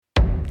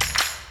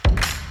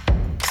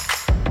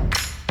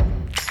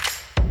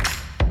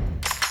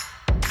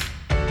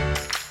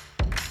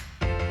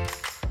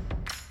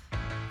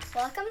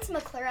Welcome to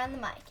McClure on the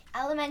Mic,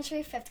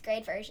 elementary 5th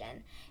grade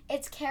version.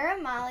 It's Kara,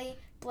 Molly,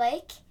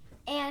 Blake,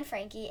 and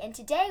Frankie, and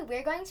today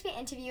we're going to be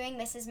interviewing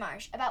Mrs.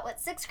 Marsh about what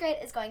 6th grade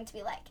is going to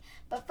be like.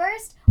 But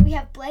first, we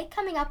have Blake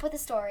coming up with a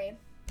story.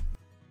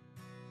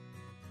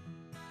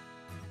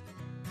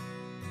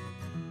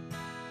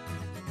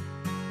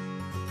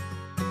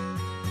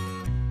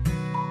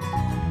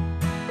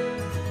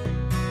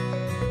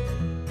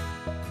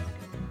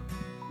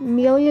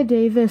 Amelia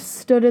Davis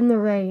stood in the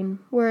rain,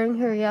 wearing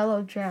her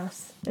yellow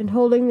dress, and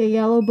holding the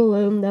yellow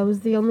balloon that was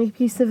the only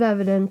piece of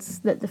evidence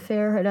that the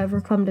fair had ever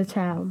come to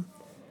town.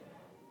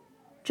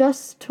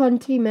 Just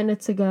 20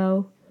 minutes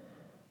ago,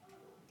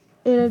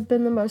 it had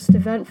been the most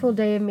eventful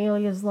day of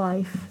Amelia's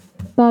life,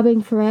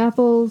 bobbing for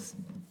apples,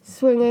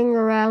 swinging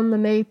around the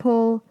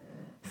maypole,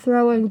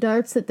 throwing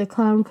darts at the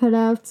clown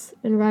cutouts,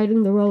 and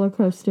riding the roller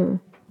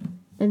coaster.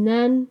 And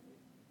then,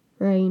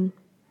 rain.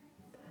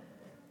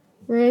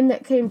 Rain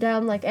that came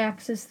down like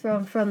axes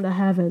thrown from the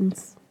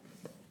heavens.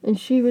 And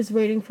she was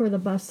waiting for the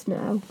bus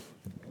now.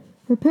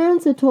 Her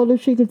parents had told her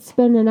she could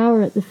spend an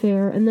hour at the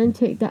fair and then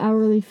take the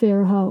hourly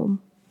fare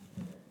home.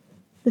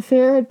 The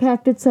fair had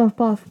packed itself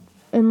off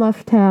and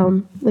left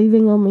town,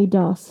 leaving only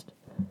dust.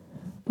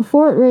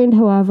 Before it rained,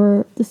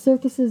 however, the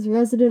circus's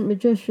resident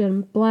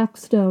magician,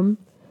 Blackstone,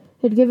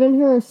 had given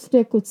her a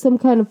stick with some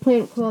kind of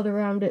plant coiled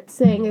around it,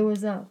 saying it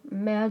was a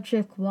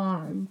magic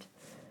wand.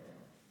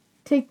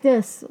 "Take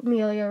this,"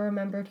 Amelia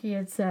remembered he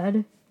had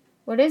said.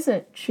 "What is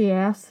it?" she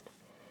asked.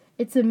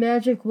 "It's a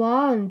magic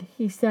wand,"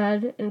 he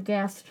said, and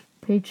gasped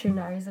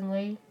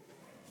patronizingly.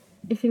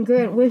 "It can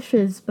grant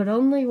wishes, but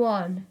only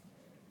one."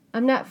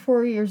 "I'm not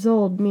 4 years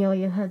old,"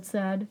 Amelia had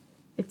said.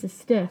 "It's a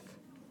stick."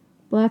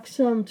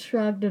 Blackstone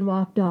shrugged and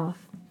walked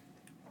off.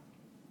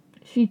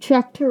 She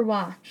checked her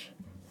watch.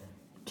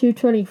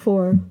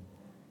 2:24.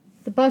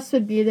 The bus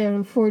would be there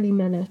in 40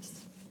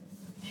 minutes.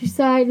 She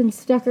sighed and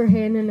stuck her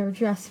hand in her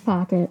dress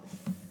pocket.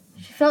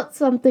 She felt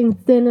something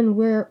thin and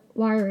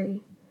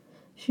wiry.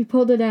 She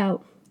pulled it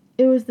out.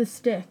 It was the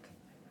stick.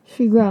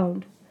 She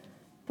groaned.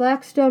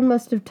 Blackstone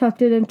must have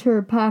tucked it into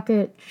her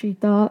pocket, she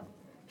thought.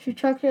 She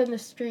chucked it in the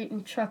street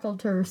and chuckled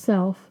to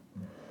herself.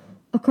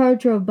 A car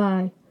drove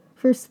by.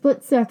 For a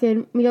split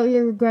second,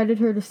 Amelia regretted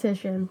her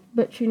decision,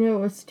 but she knew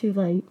it was too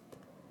late.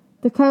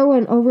 The car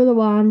went over the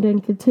wand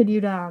and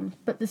continued on,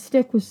 but the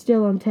stick was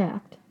still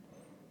intact.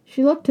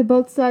 She looked to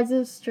both sides of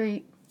the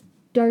street,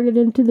 darted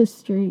into the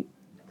street,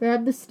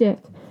 grabbed the stick,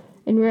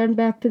 and ran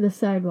back to the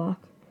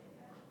sidewalk.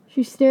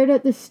 She stared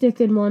at the stick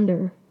in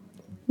wonder.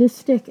 "This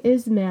stick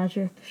is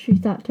magic," she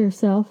thought to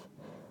herself.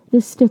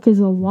 "This stick is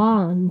a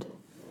wand.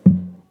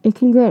 It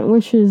can grant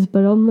wishes,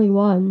 but only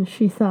one,"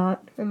 she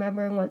thought,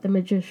 remembering what the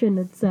magician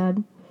had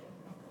said.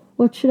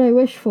 What should I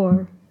wish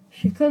for?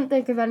 She couldn't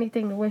think of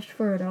anything to wish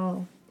for at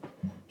all.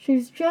 She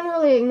was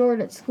generally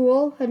ignored at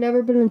school, had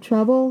never been in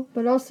trouble,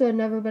 but also had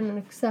never been an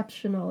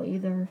exceptional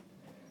either.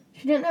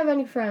 She didn't have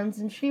any friends,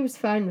 and she was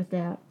fine with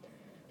that.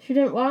 She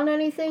didn't want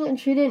anything, and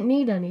she didn't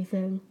need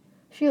anything.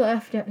 She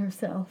laughed at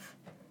herself.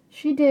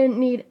 She didn't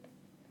need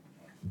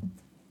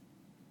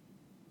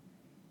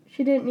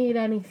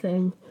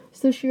anything,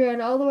 so she ran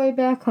all the way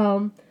back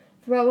home,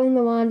 throwing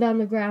the wand on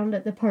the ground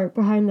at the park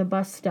behind the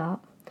bus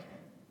stop.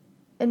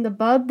 And the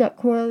bud that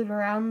coiled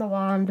around the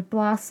wand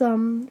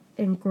blossomed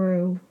and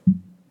grew.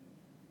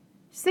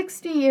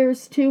 60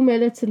 years, 2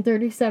 minutes, and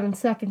 37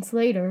 seconds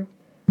later,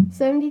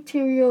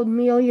 72-year-old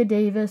Amelia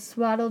Davis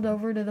waddled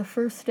over to the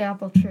first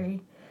apple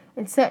tree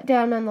and sat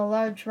down on the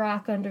large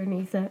rock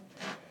underneath it.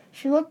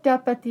 She looked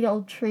up at the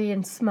old tree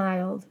and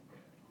smiled.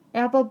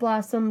 Apple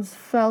blossoms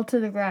fell to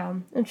the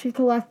ground, and she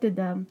collected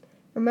them,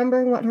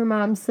 remembering what her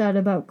mom said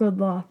about good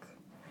luck.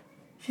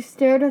 She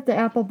stared at the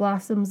apple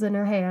blossoms in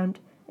her hand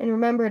and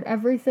remembered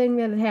everything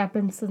that had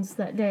happened since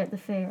that day at the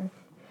fair.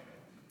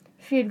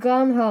 She had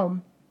gone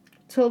home,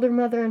 told her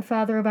mother and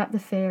father about the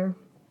fair,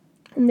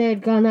 and they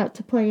had gone out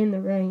to play in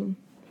the rain.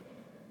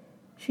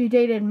 She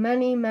dated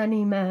many,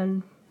 many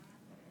men.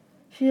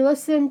 She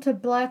listened to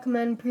black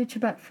men preach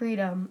about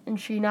freedom, and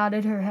she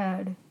nodded her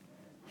head.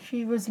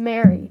 She was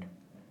married.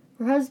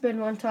 Her husband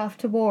went off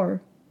to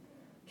war.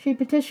 She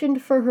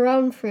petitioned for her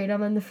own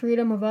freedom and the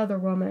freedom of other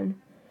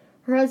women.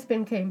 Her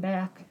husband came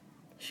back.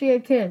 She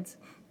had kids.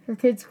 Her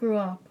kids grew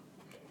up.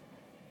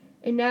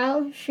 And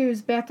now she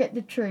was back at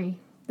the tree,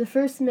 the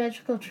first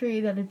magical tree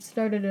that had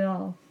started it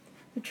all.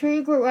 The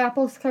tree grew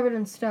apples covered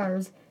in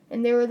stars,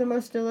 and they were the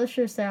most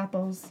delicious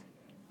apples.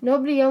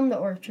 Nobody owned the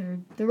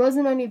orchard. There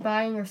wasn't any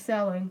buying or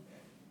selling.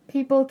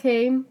 People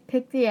came,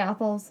 picked the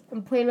apples,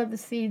 and planted the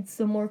seeds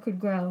so more could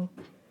grow.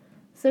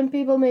 Some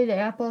people made the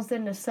apples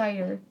into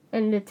cider,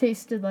 and it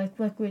tasted like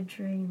liquid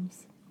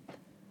dreams.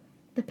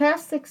 The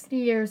past 60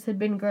 years had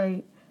been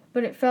great,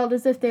 but it felt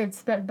as if they had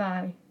sped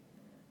by.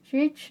 She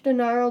reached a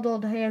gnarled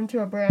old hand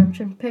to a branch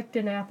and picked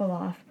an apple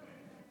off.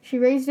 She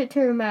raised it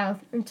to her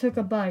mouth and took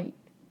a bite,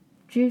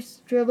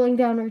 juice dribbling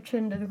down her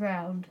chin to the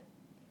ground.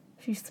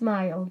 She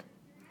smiled.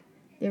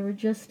 They were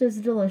just as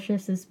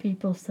delicious as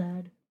people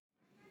said.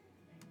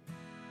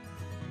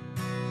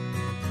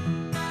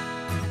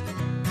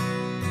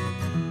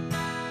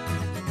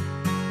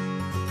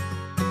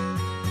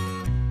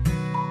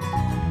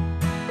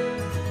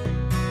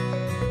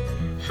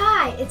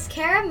 Hi, it's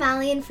Kara,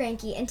 Molly, and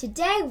Frankie, and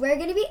today we're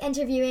going to be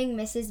interviewing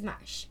Mrs.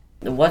 Marsh.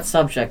 What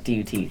subject do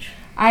you teach?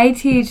 I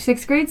teach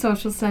 6th grade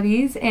social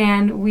studies,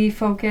 and we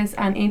focus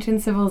on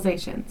ancient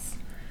civilizations.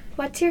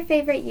 What's your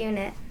favorite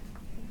unit?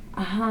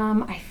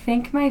 I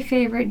think my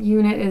favorite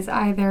unit is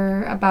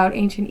either about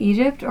ancient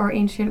Egypt or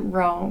ancient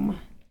Rome.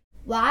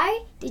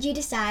 Why did you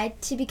decide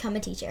to become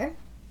a teacher?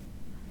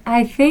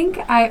 I think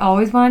I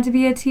always wanted to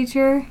be a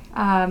teacher.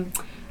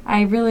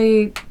 I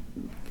really,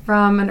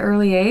 from an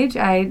early age,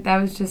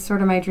 that was just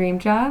sort of my dream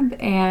job,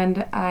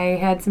 and I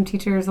had some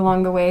teachers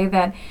along the way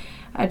that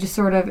just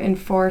sort of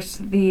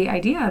enforced the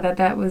idea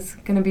that was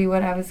going to be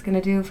what I was going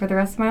to do for the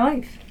rest of my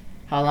life.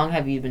 How long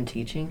have you been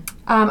teaching?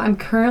 I'm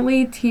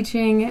currently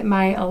teaching in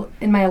my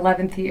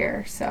 11th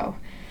year, so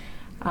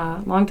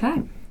long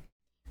time.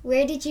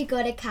 Where did you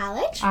go to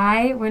college?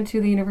 I went to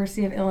the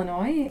University of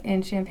Illinois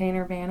in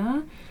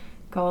Champaign-Urbana.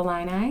 Go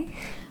Illini.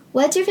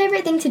 What's your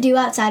favorite thing to do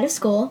outside of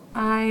school?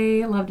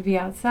 I love to be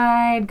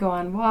outside, go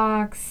on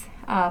walks,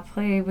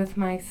 play with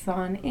my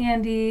son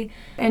Andy,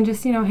 and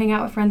just, hang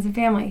out with friends and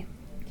family.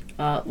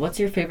 What's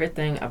your favorite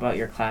thing about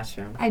your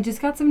classroom? I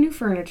just got some new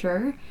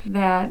furniture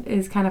that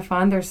is kind of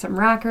fun. There's some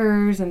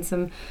rockers and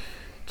some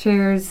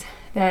chairs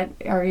that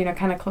are,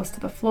 kind of close to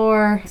the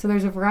floor. So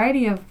there's a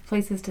variety of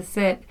places to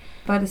sit.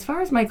 But as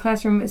far as my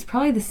classroom, it's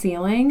probably the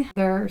ceiling.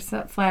 There are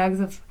flags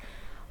of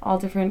all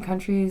different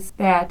countries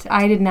that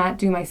I did not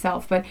do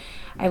myself, but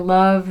I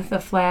love the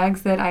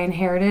flags that I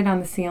inherited on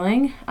the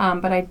ceiling.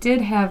 But I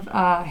did have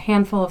a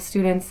handful of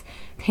students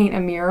paint a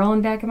mural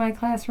in back of my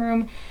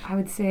classroom, I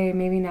would say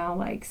maybe now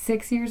like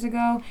 6 years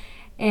ago,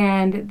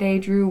 and they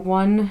drew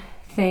one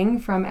thing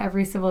from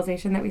every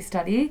civilization that we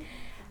study.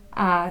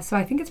 So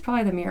I think it's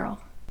probably the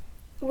mural.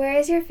 Where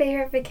is your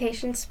favorite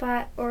vacation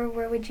spot, or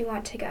where would you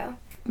want to go?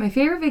 My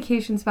favorite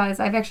vacation spot is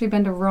I've actually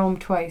been to Rome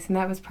twice, and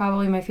that was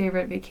probably my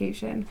favorite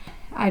vacation.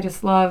 I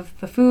just love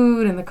the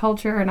food and the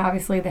culture and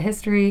obviously the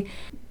history.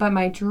 But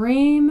my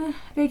dream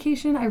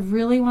vacation, I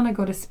really want to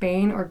go to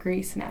Spain or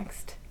Greece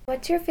next.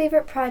 What's your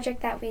favorite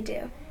project that we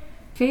do?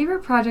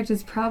 Favorite project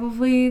is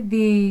probably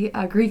the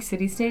Greek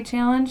City-State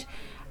Challenge.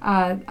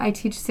 I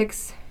teach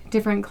 6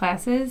 different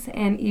classes,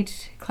 and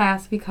each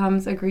class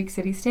becomes a Greek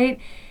city-state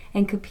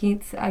and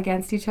competes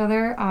against each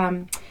other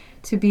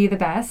to be the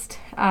best.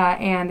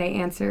 And they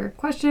answer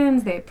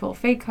questions, they pull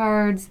fake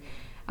cards,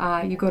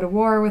 you go to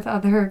war with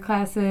other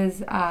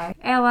classes,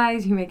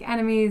 allies, you make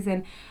enemies,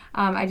 and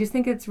I just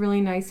think it's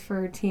really nice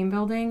for team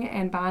building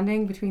and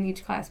bonding between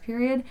each class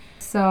period.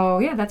 So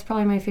yeah, that's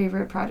probably my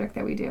favorite project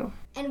that we do.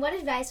 And what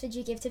advice would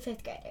you give to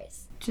 5th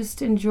graders?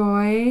 Just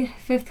enjoy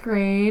 5th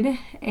grade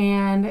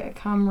and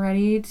come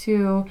ready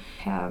to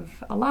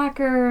have a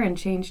locker and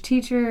change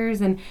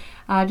teachers and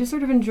just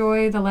sort of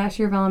enjoy the last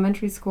year of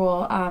elementary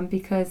school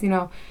because,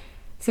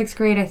 6th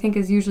grade I think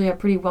is usually a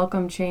pretty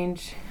welcome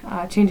change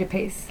of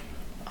pace.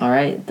 All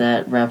right,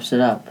 that wraps it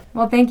up.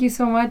 Well, thank you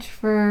so much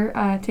for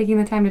taking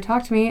the time to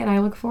talk to me, and I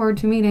look forward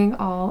to meeting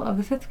all of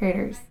the 5th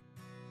graders.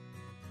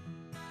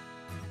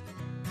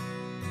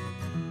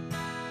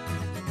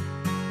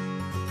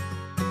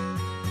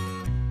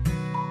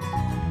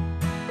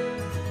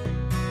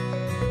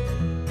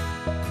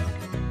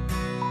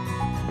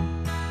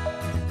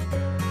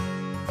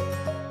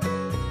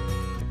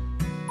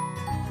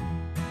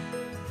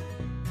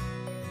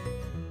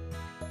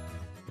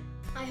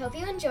 I hope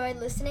you enjoyed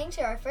listening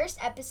to our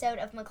first episode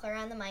of McClure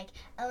on the Mic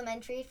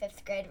Elementary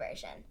 5th grade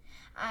version.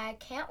 I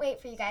can't wait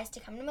for you guys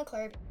to come to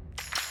McClure.